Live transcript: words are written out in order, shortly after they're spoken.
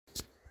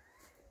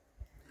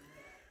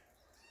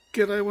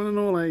G'day one and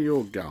all, how you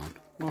all going?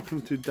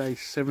 Welcome to day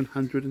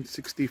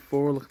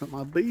 764, looking at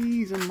my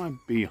bees and my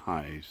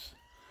beehives.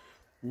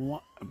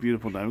 What a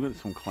beautiful day. We've got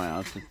some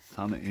clouds, the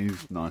sun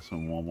is nice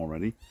and warm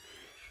already.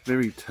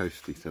 Very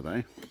toasty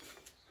today.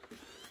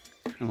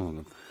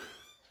 Oh,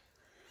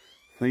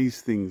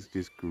 these things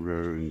just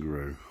grow and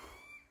grow.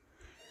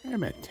 They're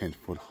about 10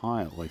 foot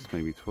high at least,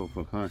 maybe 12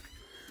 foot high.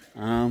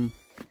 Now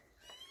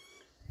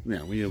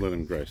when you let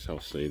them grow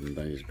self-seed and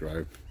they just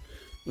grow,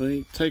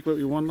 we take what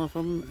we want off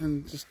them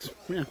and just,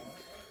 yeah,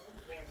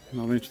 and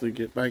I'll eventually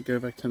go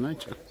back to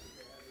nature.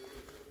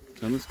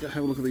 So let's go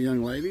have a look at the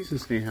young ladies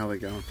and see how they're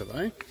going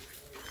today.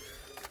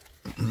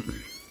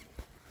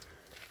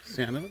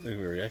 Sound of it, they're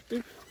very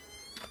active.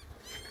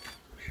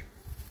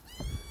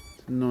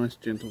 It's a nice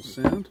gentle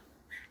sound.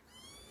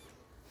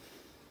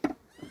 I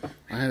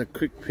had a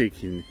quick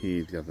peek in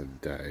here the other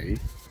day.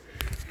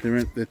 They're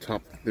at the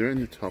top. They're in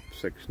the top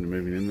section,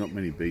 moving. There's not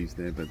many bees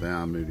there, but they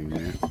are moving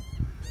now.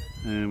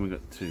 And we've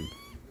got two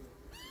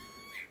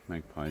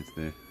magpies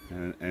there,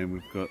 and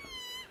we've got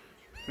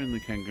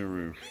friendly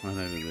kangaroo right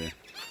over there.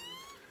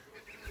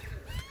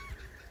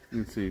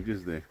 You can see him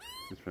just there,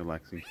 just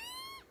relaxing.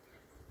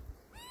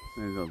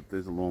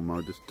 There's a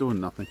lawnmower just doing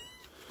nothing,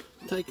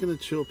 taking a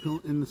chill pill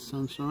in the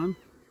sunshine.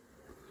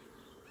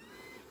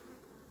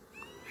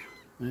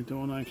 They're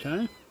doing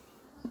okay.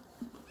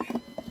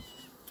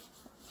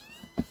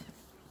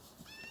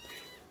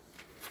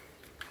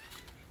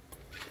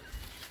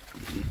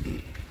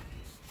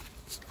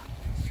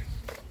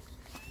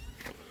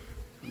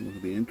 Look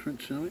at the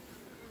entrance, shall we?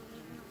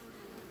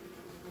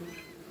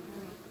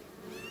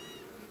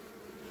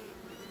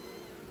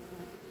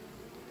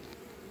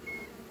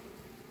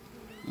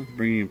 That's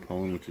bringing in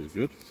pollen, which is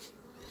good.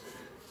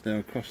 They're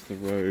across the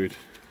road.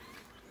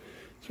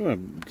 So I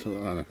don't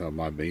know about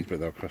my bees, but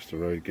they're across the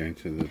road going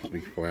to the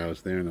big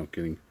flowers there, and they're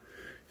getting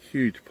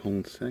huge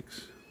pollen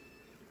sacs.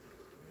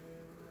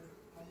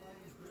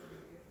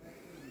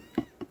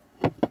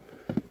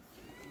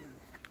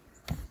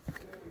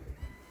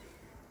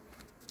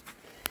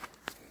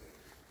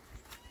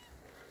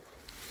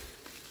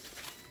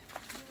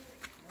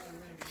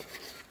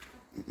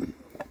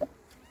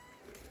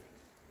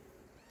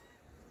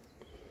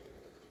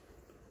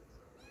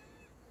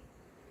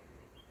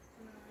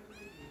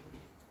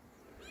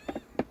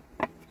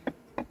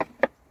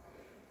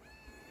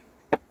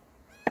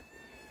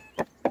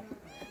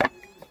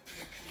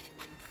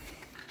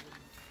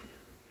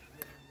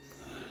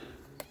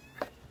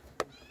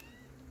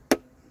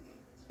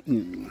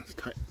 That's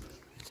tight.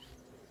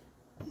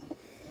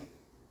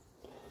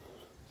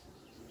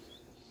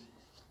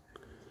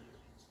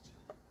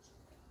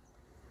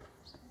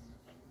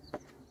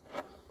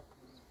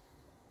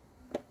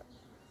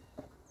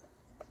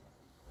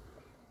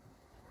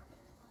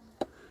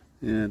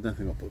 Yeah, I don't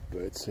think I'll put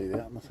bird seed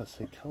out unless I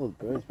see coloured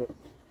birds, but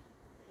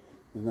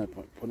there's no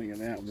point putting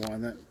it out while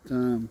that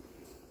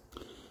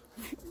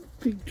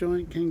big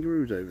giant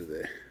kangaroo's over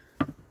there.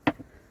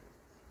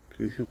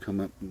 Because he'll come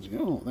up and go,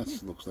 oh,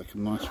 that looks like a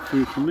nice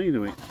food for me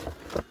to eat.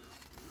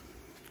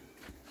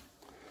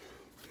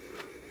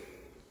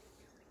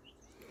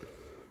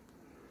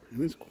 It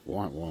is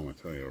quite warm, I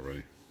tell you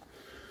already.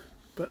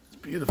 But it's a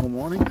beautiful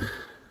morning.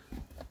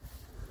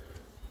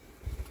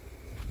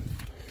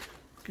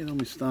 Get all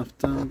my stuff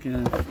done, go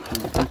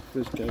have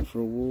breakfast, go for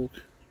a walk.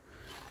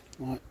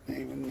 Might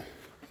even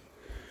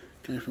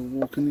go for a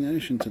walk in the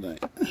ocean today.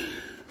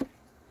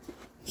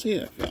 See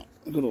how I felt.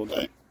 A good all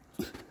day.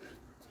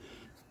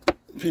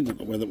 Depends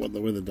on what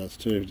the weather does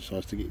too. If it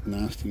decides to get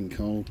nasty and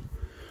cold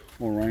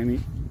or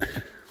rainy.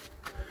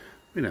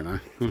 We don't know.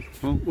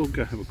 Well, we'll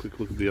go have a quick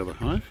look at the other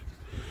hive.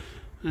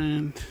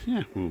 And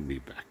yeah, we'll be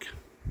back.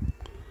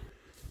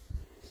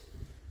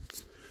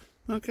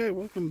 Okay,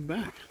 welcome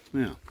back.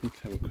 Now, let's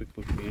have a quick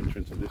look at the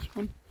entrance of this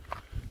one.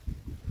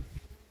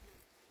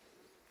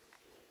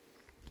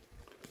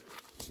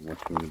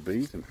 Watching the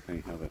bees and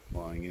seeing how they're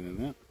flying in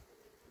and out.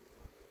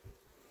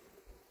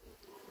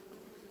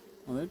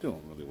 Well, they're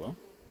doing really well.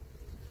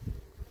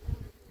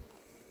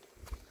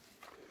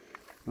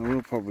 I don't know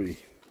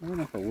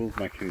if I will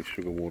make any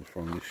sugar water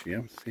for them this year.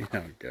 We'll see how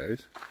it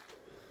goes.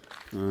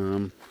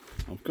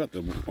 I've got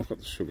the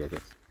sugar. I've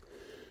got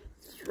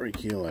 3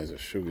 kilos of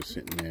sugar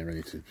sitting there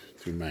ready to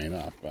be made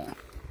up, but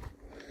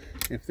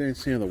if they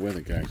see how the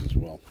weather goes as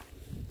well.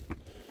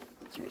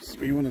 So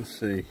we want to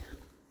see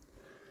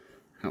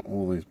how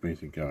all these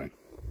bees are going.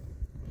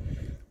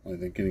 Like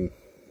they're getting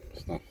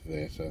stuff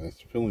there, so they're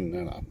filling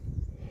that up,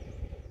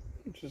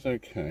 which is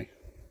okay.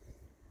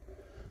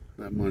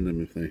 Don't mind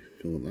them if they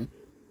fill it up.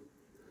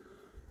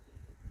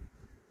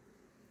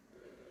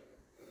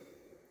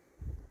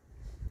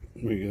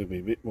 We're going to be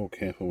a bit more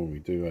careful when we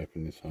do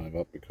open this hive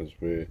up because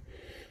we're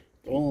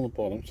all on the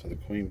bottom, so the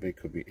queen bee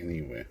could be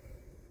anywhere.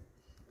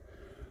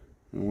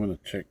 I want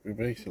to check. We're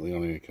basically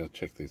only going to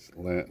check these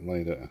outer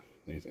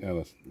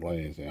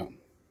layers out.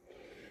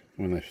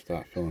 When they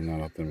start filling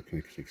that up, then we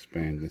can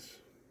expand this.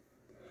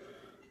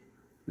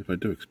 If I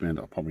do expand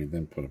it, I'll probably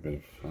then put a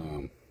bit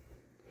of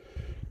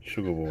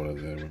sugar water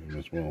there with them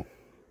as well.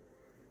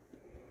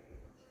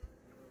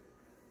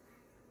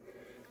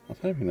 was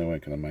hoping they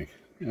weren't going to make,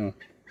 you know,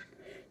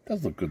 it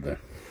does look good though.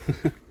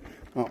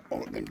 I'll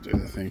let them do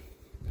the thing.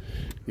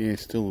 Yeah,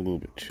 still a little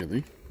bit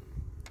chilly.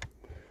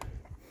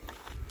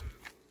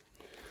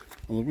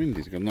 Well, the wind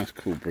has got a nice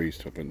cool breeze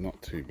to it, but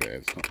not too bad.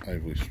 It's not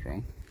overly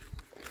strong.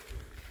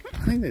 I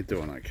think they're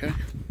doing okay.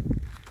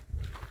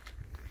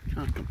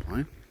 Can't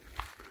complain.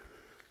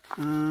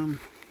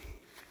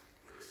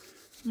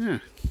 Yeah,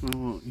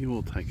 well, you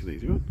all take it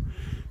easy. You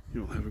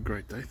all have a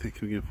great day.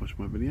 Thank you again for watching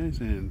my videos,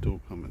 and all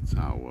comments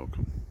are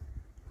welcome.